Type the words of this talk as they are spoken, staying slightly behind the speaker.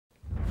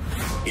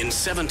In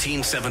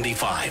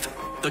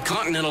 1775, the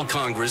Continental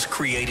Congress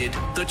created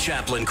the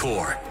Chaplain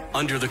Corps.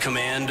 Under the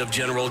command of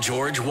General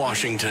George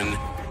Washington,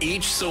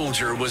 each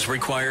soldier was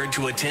required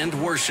to attend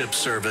worship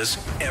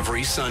service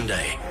every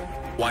Sunday.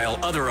 While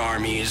other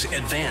armies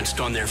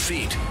advanced on their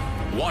feet,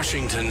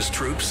 Washington's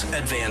troops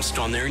advanced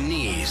on their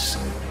knees.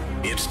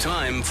 It's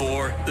time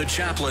for the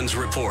Chaplain's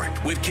Report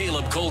with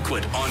Caleb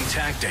Colquitt on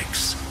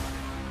tactics.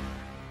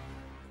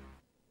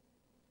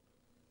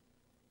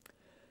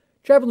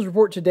 Chaplain's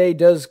Report today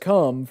does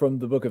come from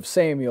the book of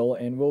Samuel,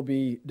 and we'll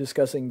be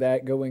discussing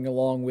that going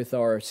along with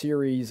our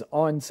series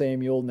on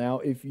Samuel. Now,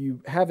 if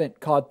you haven't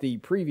caught the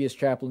previous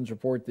Chaplain's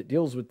Report that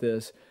deals with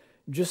this,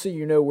 just so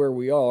you know where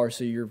we are,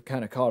 so you're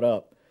kind of caught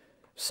up,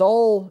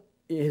 Saul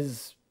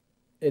is,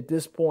 at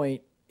this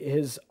point,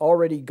 has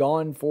already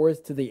gone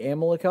forth to the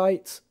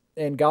Amalekites,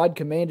 and God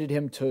commanded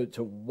him to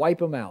wipe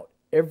them out.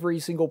 Every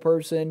single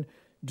person,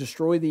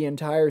 destroy the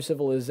entire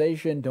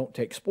civilization, don't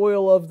take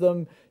spoil of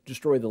them,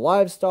 destroy the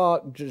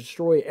livestock,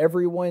 destroy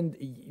everyone.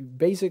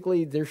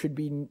 Basically, there should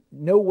be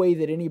no way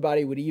that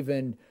anybody would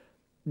even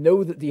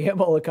know that the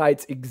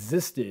Amalekites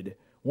existed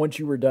once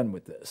you were done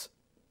with this.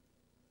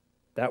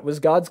 That was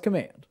God's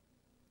command.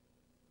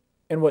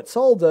 And what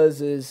Saul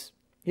does is,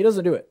 he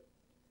doesn't do it.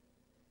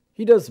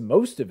 He does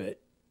most of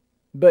it,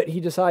 but he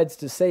decides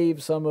to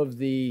save some of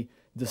the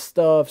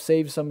stuff,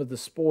 save some of the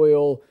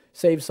spoil,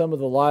 save some of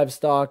the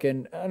livestock,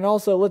 and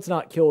also let's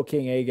not kill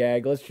King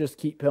Agag. Let's just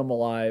keep him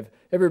alive.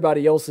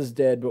 Everybody else is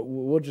dead, but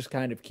we'll just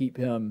kind of keep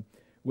him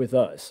with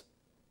us.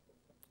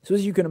 So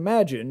as you can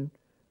imagine,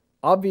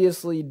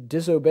 obviously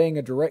disobeying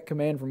a direct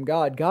command from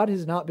God, God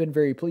has not been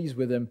very pleased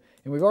with him,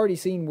 and we've already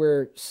seen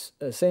where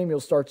Samuel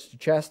starts to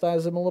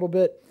chastise him a little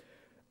bit.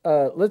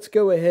 Let's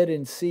go ahead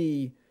and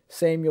see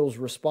Samuel's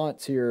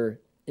response here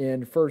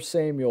in 1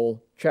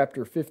 Samuel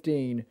chapter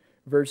 15,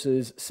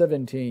 verses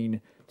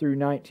 17 through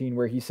 19,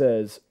 where he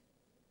says,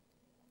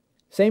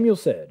 Samuel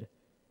said,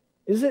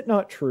 "Is it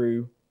not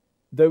true,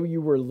 though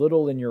you were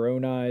little in your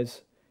own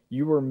eyes,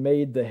 you were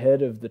made the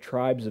head of the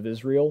tribes of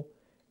Israel,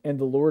 and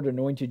the Lord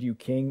anointed you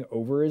king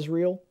over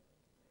Israel?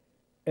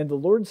 And the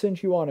Lord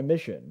sent you on a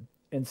mission,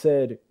 and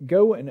said,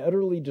 Go and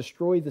utterly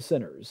destroy the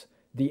sinners,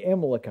 the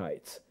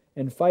Amalekites,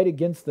 and fight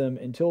against them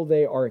until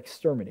they are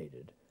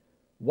exterminated.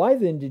 Why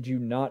then did you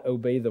not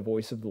obey the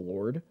voice of the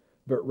Lord,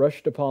 but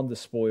rushed upon the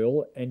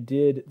spoil, and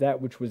did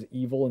that which was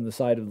evil in the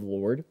sight of the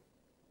Lord?"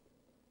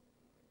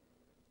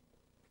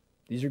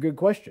 These are good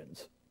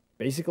questions.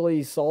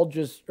 Basically,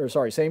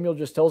 Samuel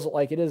just tells it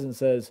like it is and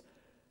says,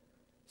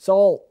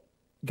 Saul,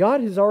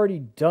 God has already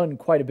done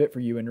quite a bit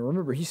for you. And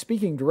remember, he's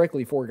speaking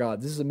directly for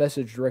God. This is a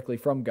message directly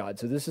from God.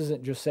 So this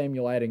isn't just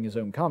Samuel adding his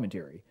own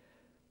commentary.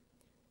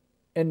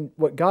 And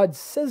what God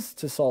says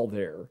to Saul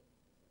there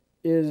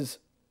is,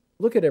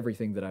 look at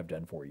everything that I've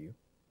done for you.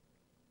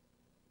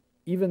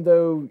 Even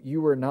though you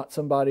were not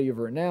somebody of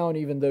renown,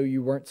 even though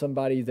you weren't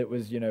somebody that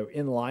was,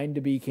 in line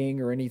to be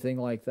king or anything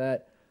like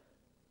that,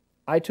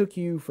 I took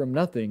you from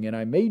nothing and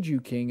I made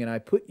you king and I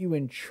put you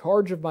in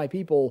charge of my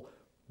people.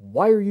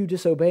 Why are you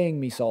disobeying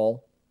me,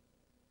 Saul?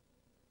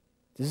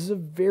 This is a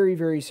very,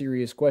 very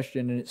serious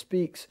question, and it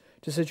speaks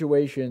to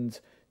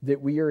situations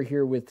that we are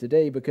here with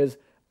today, because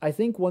I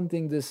think one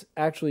thing this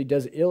actually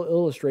does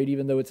illustrate,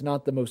 even though it's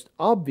not the most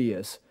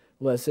obvious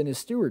lesson, is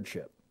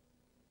stewardship.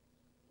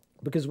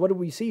 Because what do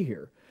we see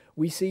here?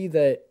 We see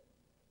that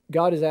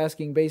God is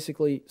asking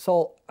basically,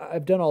 Saul,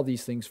 I've done all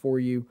these things for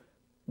you.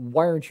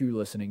 Why aren't you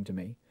listening to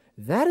me?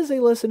 That is a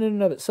lesson in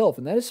and of itself,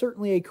 and that is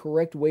certainly a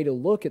correct way to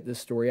look at this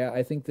story.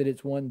 I think that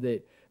it's one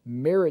that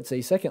merits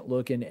a second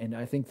look, and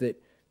I think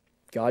that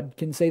God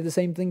can say the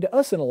same thing to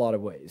us in a lot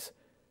of ways.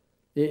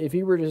 If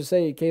he were to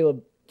say,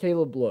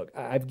 Caleb, look,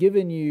 I've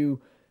given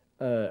you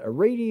a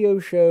radio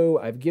show,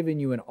 I've given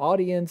you an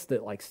audience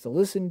that likes to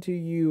listen to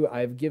you,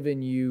 I've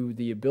given you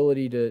the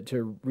ability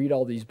to read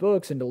all these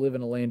books and to live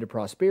in a land of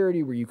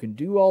prosperity where you can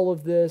do all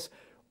of this.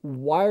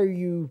 Why are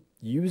you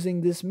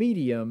using this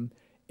medium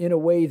in a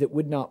way that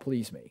would not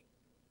please me?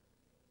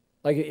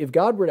 Like, if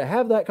God were to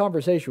have that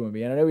conversation with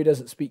me, and I know he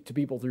doesn't speak to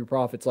people through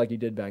prophets like he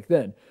did back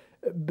then,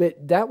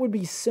 but that would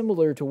be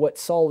similar to what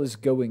Saul is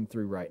going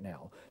through right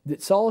now.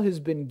 That Saul has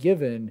been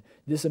given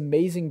this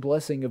amazing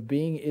blessing of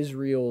being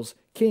Israel's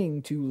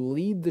king, to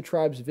lead the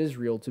tribes of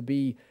Israel, to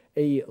be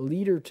a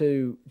leader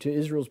to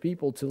Israel's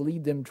people, to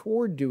lead them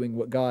toward doing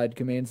what God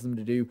commands them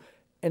to do.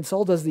 And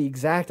Saul does the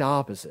exact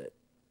opposite.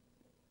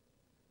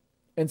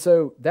 And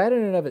so that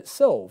in and of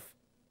itself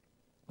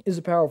is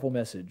a powerful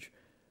message.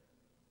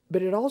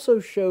 But it also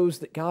shows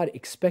that God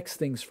expects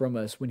things from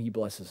us when he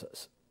blesses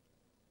us.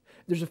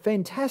 There's a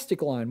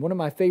fantastic line, one of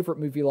my favorite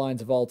movie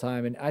lines of all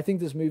time, and I think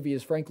this movie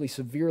is frankly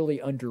severely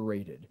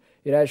underrated.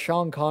 It has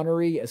Sean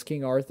Connery as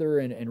King Arthur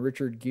and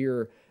Richard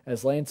Gere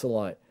as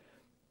Lancelot.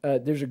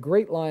 There's a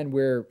great line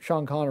where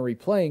Sean Connery,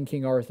 playing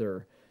King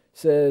Arthur,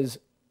 says,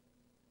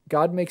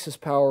 God makes us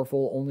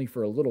powerful only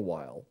for a little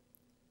while,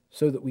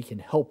 so that we can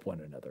help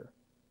one another.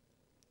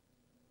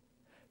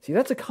 See,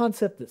 that's a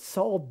concept that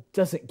Saul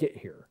doesn't get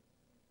here.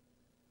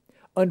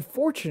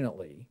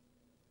 Unfortunately,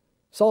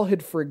 Saul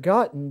had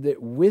forgotten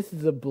that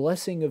with the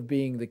blessing of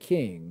being the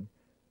king,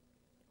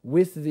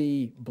 with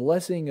the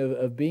blessing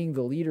of being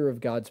the leader of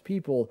God's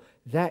people,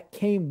 that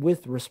came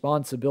with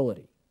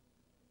responsibility.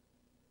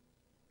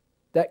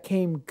 That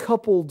came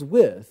coupled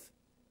with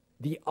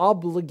the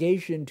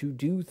obligation to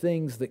do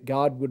things that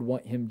God would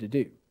want him to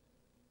do.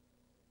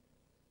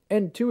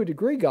 And to a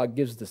degree, God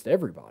gives this to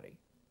everybody.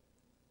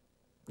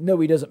 No,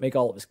 he doesn't make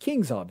all of us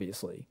kings,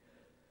 obviously.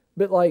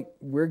 But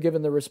we're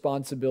given the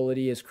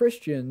responsibility as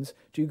Christians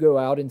to go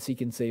out and seek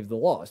and save the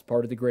lost,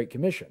 part of the Great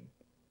Commission.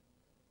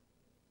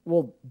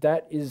 Well,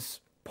 that is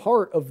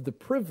part of the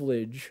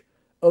privilege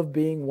of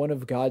being one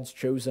of God's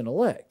chosen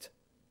elect.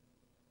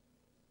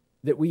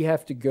 That we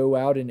have to go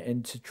out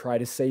and to try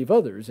to save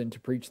others and to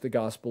preach the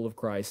gospel of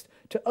Christ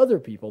to other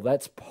people.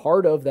 That's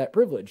part of that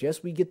privilege.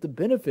 Yes, we get the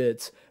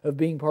benefits of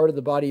being part of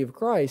the body of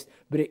Christ,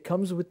 but it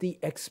comes with the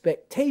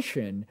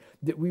expectation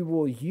that we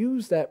will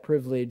use that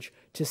privilege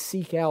to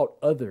seek out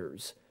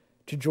others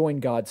to join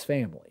God's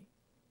family.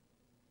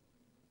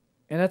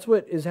 And that's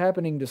what is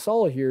happening to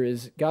Saul here,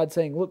 is God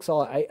saying, look,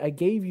 Saul, I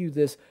gave you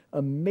this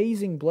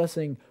amazing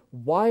blessing.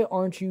 Why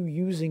aren't you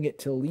using it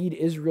to lead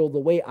Israel the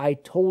way I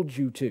told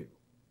you to?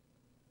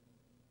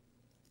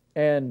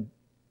 And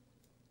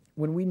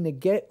when we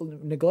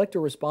neglect a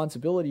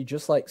responsibility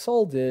just like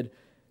Saul did,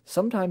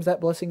 sometimes that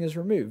blessing is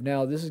removed.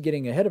 Now, this is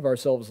getting ahead of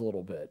ourselves a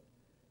little bit.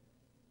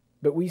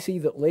 But we see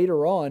that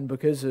later on,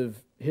 because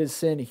of his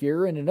sin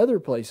here and in other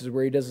places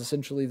where he does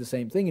essentially the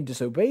same thing and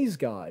disobeys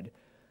God,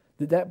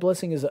 that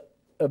blessing is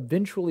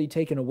eventually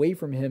taken away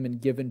from him and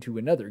given to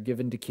another,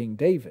 given to King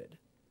David.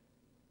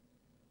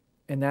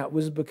 And that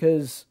was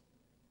because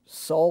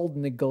Saul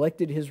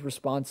neglected his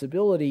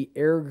responsibility,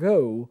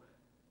 ergo,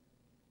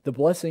 the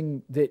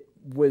blessing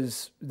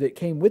that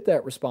came with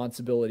that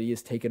responsibility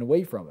is taken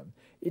away from him.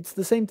 It's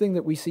the same thing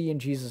that we see in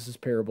Jesus'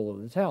 parable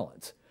of the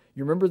talents.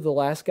 You remember the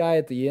last guy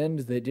at the end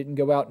that didn't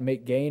go out and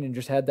make gain and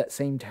just had that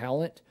same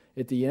talent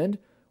at the end?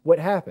 What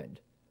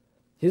happened?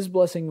 His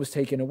blessing was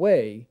taken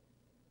away,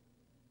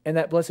 and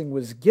that blessing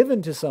was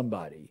given to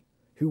somebody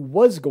who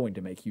was going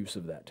to make use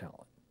of that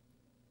talent.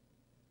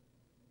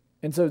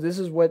 And so this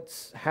is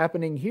what's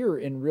happening here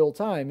in real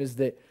time, is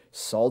that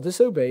Saul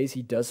disobeys,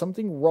 he does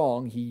something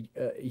wrong, he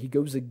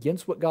goes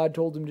against what God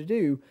told him to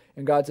do,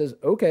 and God says,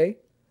 okay,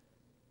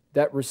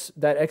 that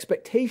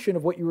expectation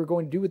of what you were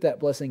going to do with that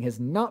blessing has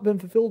not been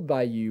fulfilled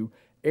by you,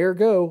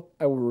 ergo,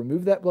 I will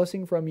remove that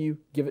blessing from you,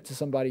 give it to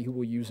somebody who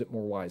will use it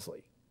more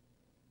wisely.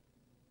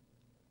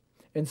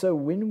 And so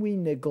when we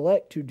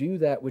neglect to do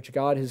that which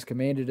God has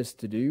commanded us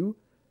to do,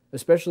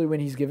 especially when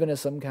he's given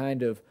us some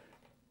kind of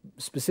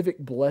specific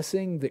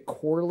blessing that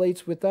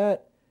correlates with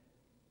that,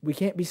 we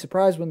can't be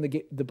surprised when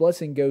the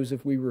blessing goes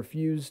if we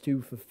refuse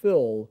to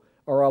fulfill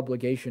our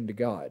obligation to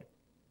God.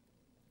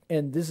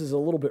 And this is a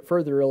little bit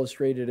further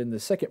illustrated in the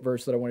second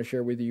verse that I want to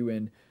share with you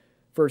in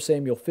 1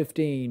 Samuel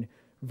 15,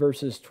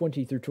 verses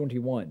 20 through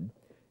 21.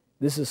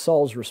 This is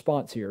Saul's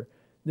response here.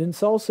 Then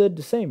Saul said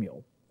to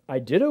Samuel, I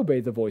did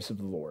obey the voice of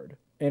the Lord,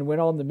 and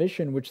went on the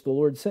mission which the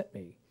Lord sent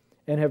me,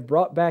 and have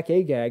brought back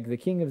Agag, the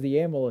king of the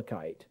Amalek,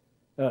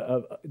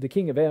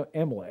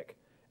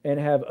 and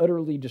have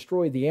utterly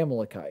destroyed the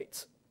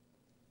Amalekites.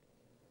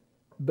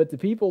 But the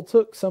people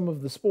took some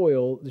of the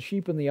spoil, the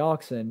sheep and the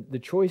oxen, the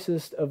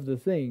choicest of the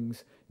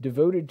things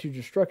devoted to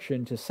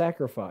destruction, to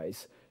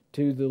sacrifice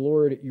to the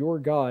Lord your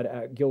God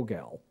at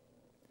Gilgal.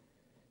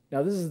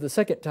 Now this is the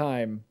second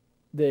time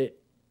that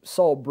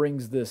Saul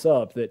brings this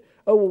up, that,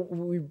 oh,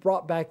 well, we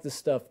brought back the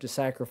stuff to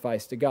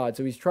sacrifice to God.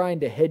 So he's trying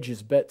to hedge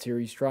his bets here.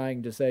 He's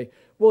trying to say,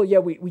 well, yeah,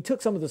 we took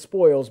some of the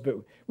spoils, but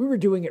we were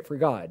doing it for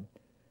God.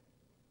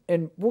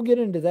 And we'll get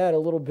into that a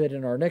little bit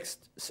in our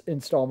next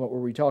installment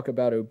where we talk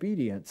about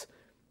obedience.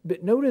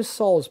 But notice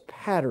Saul's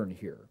pattern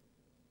here.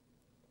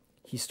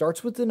 He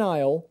starts with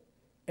denial,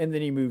 and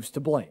then he moves to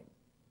blame.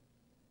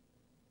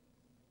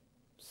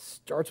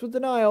 Starts with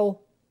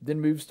denial, then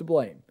moves to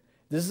blame.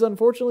 This is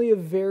unfortunately a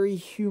very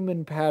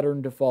human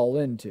pattern to fall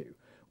into.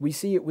 We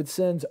see it with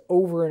sins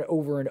over and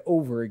over and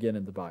over again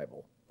in the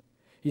Bible.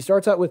 He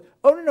starts out with,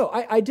 oh, no,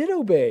 I did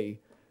obey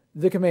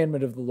the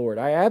commandment of the Lord.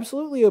 I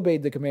absolutely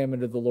obeyed the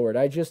commandment of the Lord.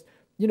 I just,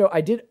 I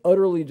did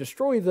utterly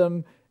destroy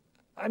them.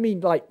 I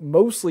mean,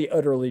 mostly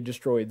utterly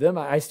destroyed them.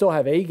 I still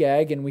have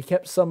Agag, and we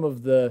kept some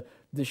of the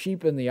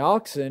sheep and the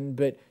oxen,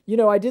 but,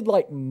 I did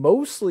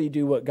mostly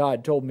do what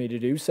God told me to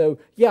do. So,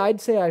 yeah, I'd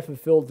say I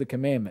fulfilled the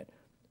commandment.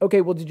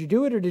 Okay, well, did you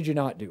do it or did you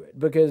not do it?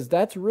 Because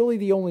that's really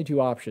the only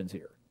two options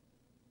here.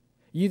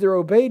 You either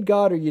obeyed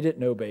God or you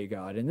didn't obey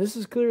God. And this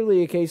is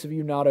clearly a case of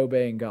you not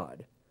obeying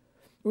God.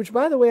 Which,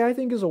 by the way, I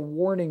think is a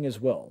warning as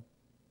well.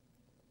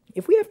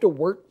 If we have to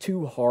work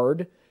too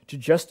hard to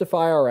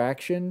justify our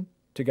action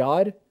to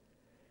God,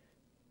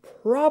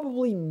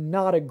 probably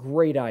not a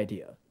great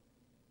idea.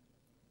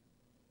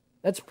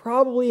 That's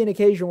probably an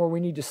occasion where we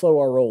need to slow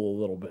our roll a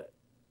little bit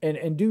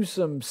and do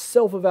some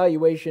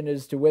self-evaluation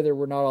as to whether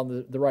we're not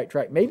on the right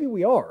track. Maybe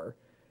we are,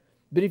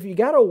 but if you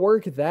got to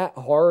work that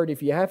hard,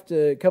 if you have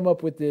to come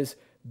up with this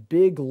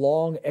big,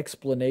 long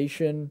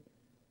explanation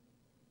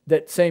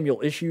that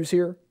Samuel issues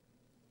here,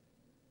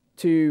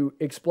 to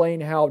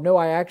explain how, no,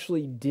 I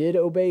actually did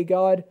obey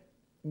God.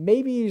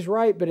 Maybe he's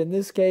right, but in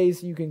this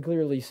case, you can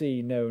clearly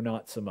see, no,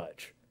 not so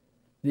much.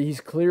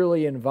 He's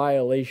clearly in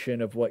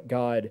violation of what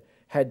God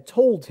had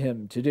told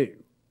him to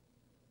do.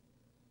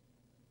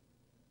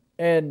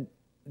 And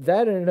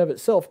that in and of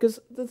itself, because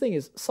the thing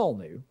is, Saul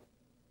knew.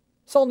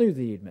 Saul knew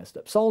that he had messed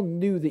up. Saul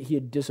knew that he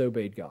had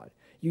disobeyed God.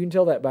 You can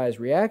tell that by his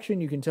reaction.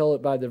 You can tell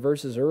it by the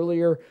verses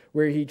earlier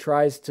where he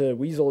tries to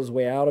weasel his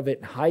way out of it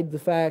and hide the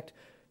fact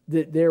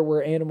that there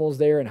were animals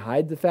there and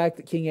hide the fact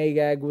that King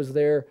Agag was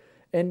there.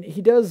 And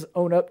he does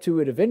own up to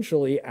it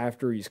eventually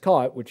after he's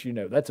caught, which,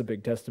 that's a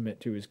big testament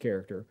to his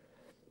character.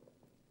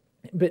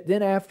 But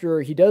then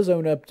after he does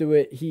own up to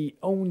it, he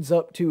owns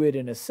up to it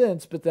in a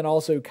sense, but then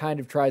also kind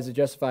of tries to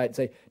justify it and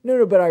say,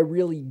 no, but I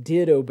really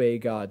did obey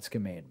God's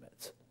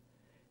commandments.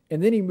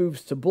 And then he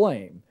moves to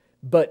blame.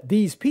 But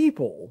these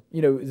people,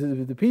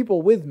 the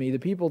people with me, the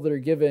people that are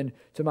given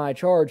to my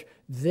charge,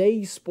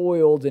 they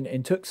spoiled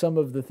and took some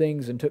of the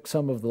things and took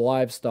some of the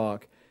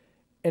livestock.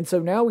 And so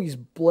now he's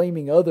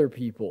blaming other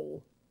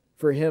people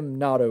for him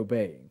not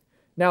obeying.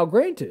 Now,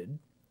 granted,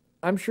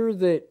 I'm sure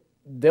that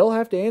they'll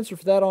have to answer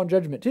for that on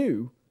judgment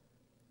too.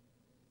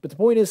 But the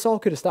point is, Saul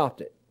could have stopped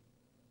it.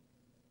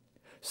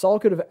 Saul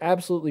could have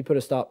absolutely put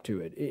a stop to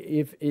it.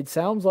 If it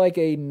sounds like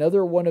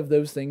another one of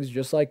those things,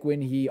 just like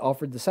when he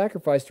offered the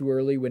sacrifice too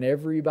early, when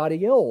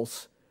everybody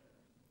else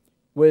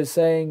was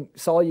saying,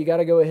 Saul, you got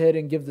to go ahead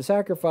and give the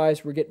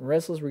sacrifice. We're getting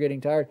restless. We're getting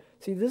tired.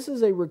 See, this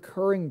is a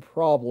recurring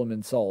problem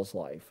in Saul's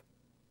life.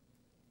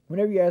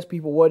 Whenever you ask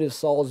people what is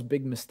Saul's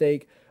big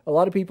mistake, a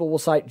lot of people will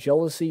cite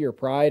jealousy or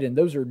pride, and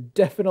those are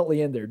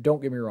definitely in there.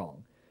 Don't get me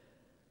wrong.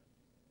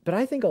 But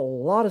I think a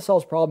lot of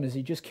Saul's problem is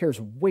he just cares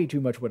way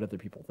too much what other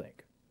people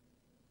think.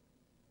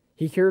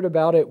 He cared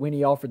about it when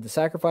he offered the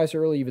sacrifice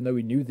early, even though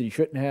he knew that he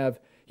shouldn't have.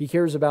 He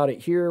cares about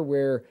it here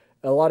where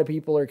a lot of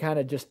people are kind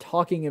of just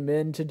talking him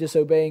into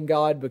disobeying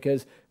God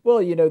because, well,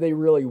 they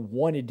really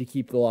wanted to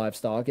keep the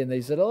livestock. And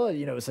they said, oh,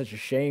 it's such a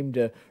shame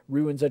to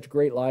ruin such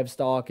great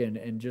livestock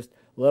and just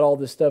let all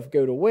this stuff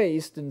go to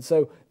waste. And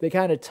so they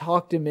kind of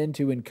talked him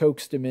into and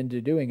coaxed him into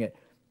doing it.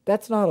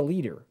 That's not a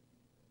leader.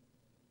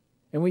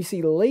 And we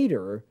see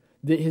later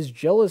that his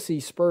jealousy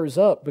spurs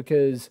up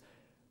because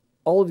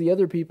all of the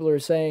other people are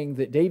saying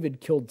that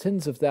David killed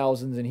tens of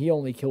thousands and he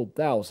only killed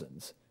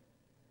thousands.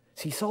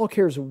 See, Saul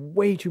cares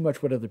way too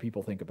much what other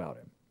people think about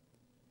him.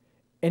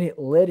 And it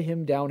led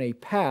him down a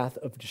path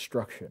of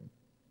destruction.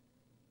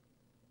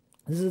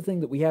 This is the thing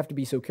that we have to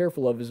be so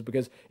careful of, is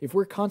because if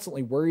we're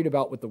constantly worried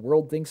about what the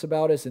world thinks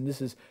about us, and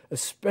this is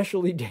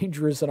especially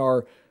dangerous in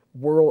our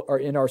world or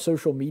in our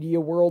social media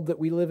world that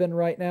we live in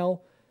right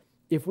now,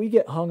 if we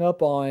get hung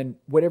up on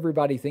what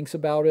everybody thinks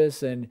about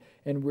us and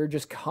we're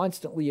just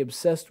constantly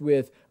obsessed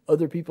with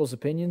other people's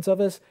opinions of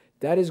us,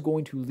 that is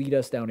going to lead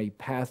us down a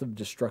path of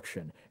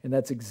destruction. And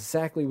that's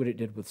exactly what it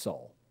did with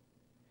Saul.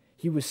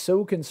 He was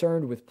so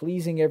concerned with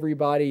pleasing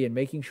everybody and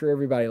making sure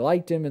everybody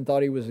liked him and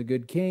thought he was a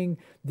good king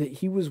that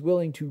he was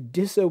willing to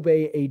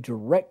disobey a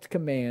direct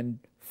command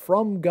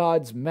from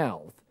God's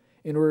mouth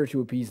in order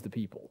to appease the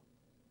people.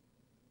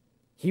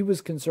 He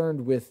was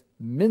concerned with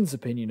men's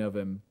opinion of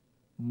him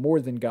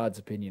more than God's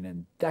opinion,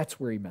 and that's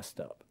where he messed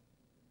up.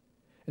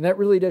 And that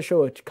really does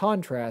show a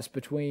contrast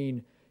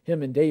between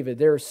him and David.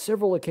 There are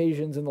several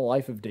occasions in the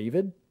life of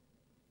David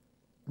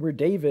where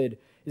David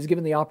is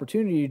given the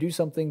opportunity to do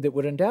something that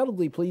would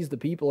undoubtedly please the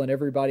people and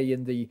everybody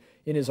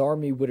in his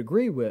army would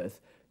agree with,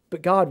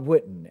 but God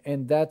wouldn't.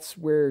 And that's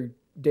where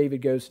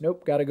David goes,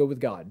 nope, got to go with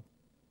God.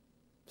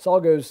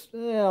 Saul goes,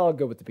 I'll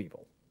go with the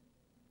people.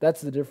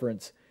 That's the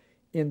difference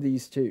in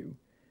these two.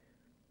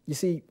 You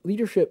see,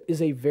 leadership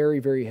is a very,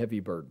 very heavy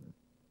burden.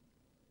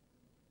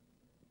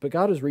 But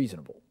God is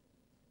reasonable.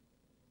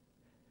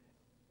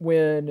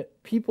 When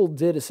people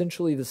did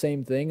essentially the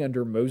same thing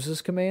under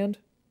Moses' command,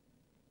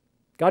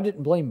 God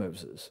didn't blame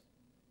Moses.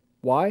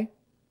 Why?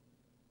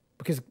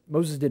 Because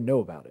Moses didn't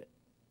know about it.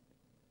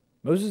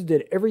 Moses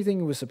did everything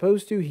he was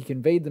supposed to. He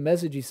conveyed the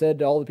message. He said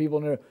to all the people,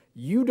 no,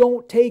 you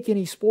don't take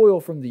any spoil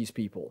from these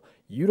people.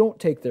 You don't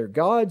take their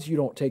gods. You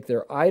don't take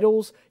their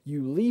idols.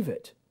 You leave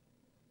it.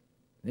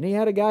 Then he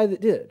had a guy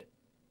that did.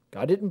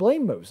 God didn't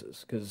blame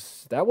Moses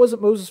because that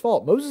wasn't Moses'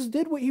 fault. Moses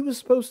did what he was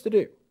supposed to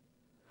do.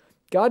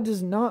 God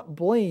does not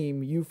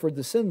blame you for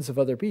the sins of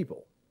other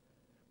people.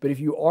 But if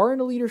you are in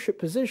a leadership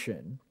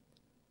position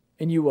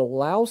and you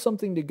allow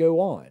something to go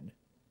on,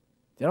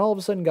 then all of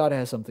a sudden God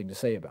has something to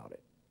say about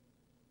it.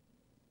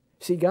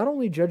 See, God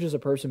only judges a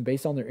person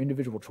based on their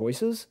individual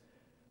choices,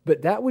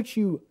 but that which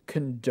you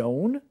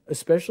condone,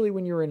 especially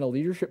when you're in a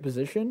leadership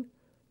position,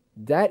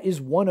 that is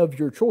one of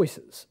your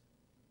choices.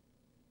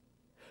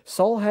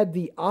 Saul had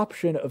the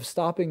option of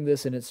stopping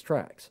this in its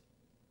tracks.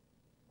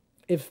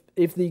 If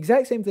the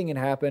exact same thing had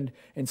happened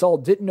and Saul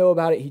didn't know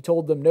about it, he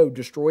told them, no,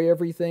 destroy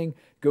everything,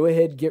 go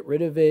ahead, get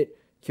rid of it,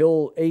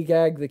 kill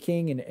Agag the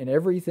king and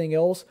everything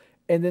else,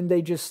 and then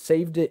they just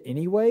saved it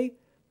anyway,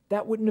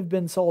 that wouldn't have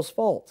been Saul's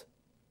fault.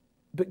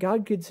 But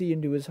God could see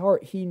into his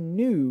heart. He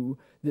knew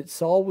that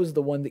Saul was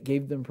the one that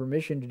gave them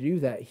permission to do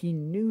that. He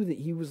knew that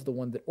he was the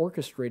one that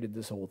orchestrated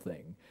this whole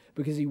thing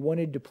because he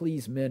wanted to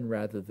please men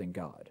rather than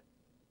God.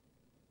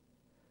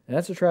 And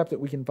that's a trap that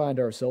we can find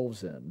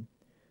ourselves in,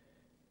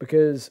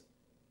 because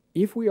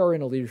if we are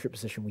in a leadership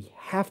position, we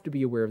have to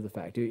be aware of the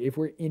fact, if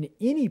we're in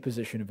any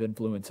position of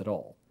influence at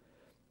all,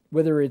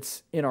 whether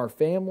it's in our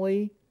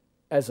family,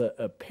 as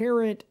a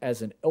parent,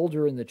 as an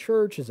elder in the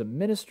church, as a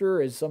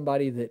minister, as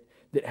somebody that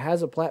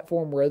has a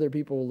platform where other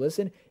people will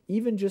listen,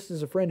 even just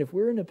as a friend, if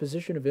we're in a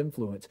position of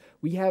influence,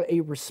 we have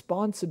a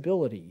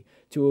responsibility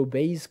to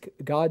obey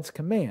God's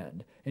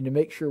command and to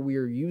make sure we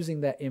are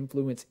using that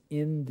influence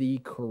in the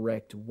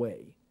correct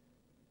way.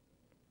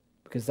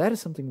 Because that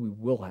is something we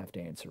will have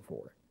to answer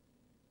for.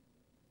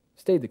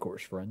 Stay the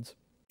course, friends.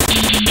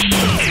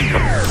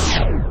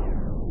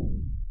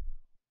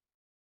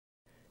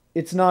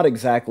 It's not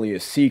exactly a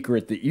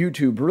secret that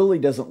YouTube really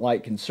doesn't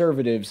like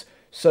conservatives,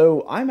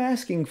 so I'm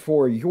asking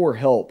for your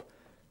help.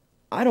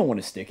 I don't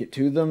want to stick it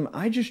to them.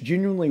 I just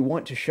genuinely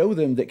want to show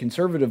them that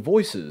conservative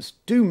voices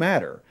do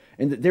matter,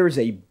 and that there is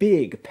a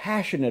big,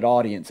 passionate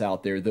audience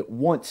out there that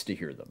wants to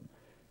hear them.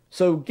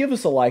 So give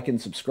us a like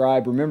and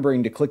subscribe,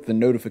 remembering to click the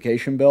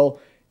notification bell,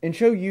 and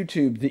show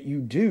YouTube that you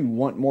do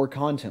want more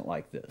content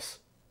like this.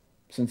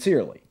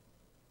 Sincerely,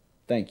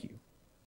 thank you.